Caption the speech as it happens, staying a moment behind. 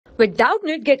With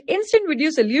Doubtnut, get instant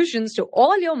video solutions to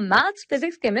all your maths,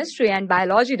 physics, chemistry, and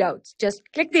biology doubts. Just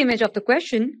click the image of the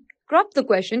question, crop the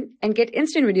question, and get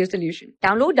instant video solution.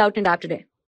 Download Doubtnut app today.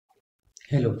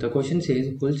 Hello, the question says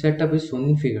whole setup is shown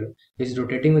in figure is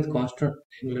rotating with constant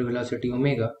angular velocity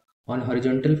omega on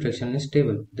horizontal frictionless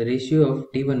table. The ratio of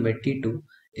T1 by T2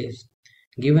 is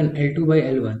given L2 by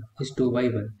L1 is 2 by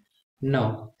 1.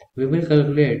 Now we will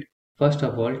calculate first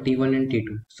of all T1 and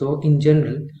T2. So in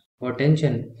general, our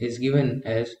tension is given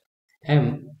as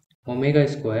m omega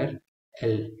square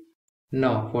L.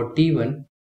 Now for T1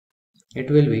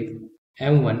 it will be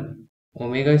m1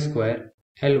 omega square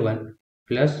L1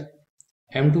 plus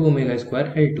m2 omega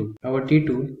square L2. Our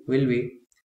T2 will be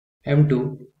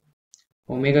m2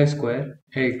 omega square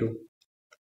L2.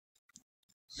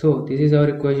 So this is our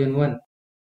equation 1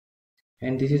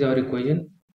 and this is our equation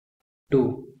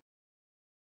 2.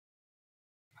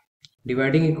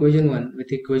 Dividing equation 1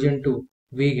 with equation 2,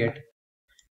 we get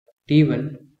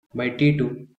T1 by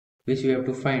T2, which we have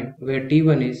to find, where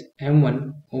T1 is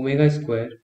m1 omega square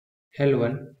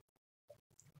L1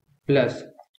 plus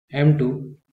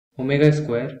m2 omega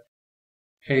square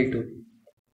L2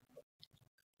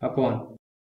 upon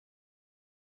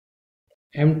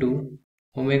m2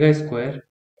 omega square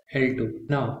L2.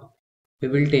 Now we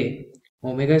will take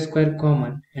omega square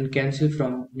common and cancel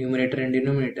from numerator and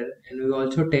denominator, and we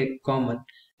also take common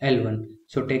L1.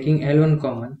 So taking L1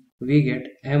 common, we get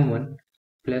m1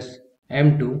 plus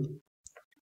m2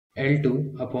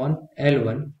 L2 upon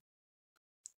L1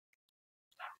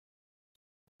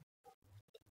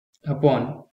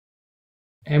 upon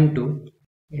m2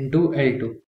 into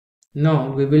L2.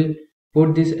 Now we will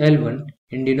put this L1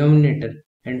 in denominator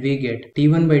and we get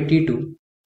T1 by T2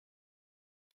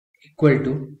 equal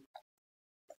to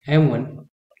m1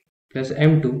 plus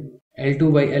m2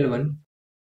 L2 by L1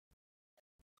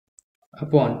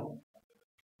 upon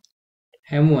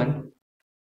m1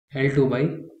 L2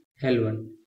 by L1.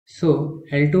 So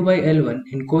L2 by L1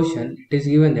 in question, it is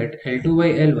given that L2 by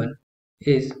L1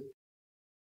 is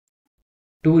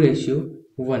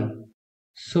 2:1.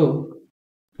 So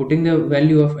putting the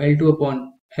value of L2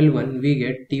 upon L1, we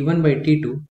get T1 by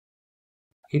T2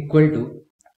 equal to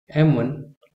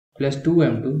m1 plus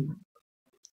 2m2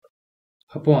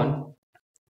 upon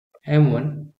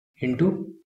m1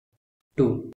 into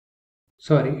 2.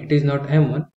 Sorry, it is not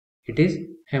m1, it is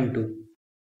m2.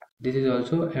 This is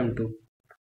also m2.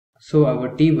 So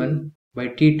our T1 by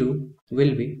T2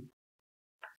 will be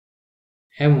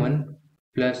m1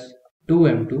 plus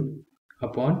 2m2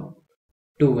 upon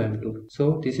 2m2.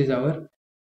 So this is our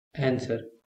answer.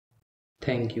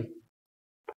 Thank you.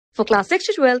 For class 6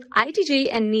 to 12, IIT JEE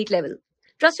and NEET level.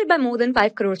 Trusted by more than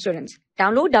 5 crore students.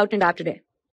 Download Doubtnut app today.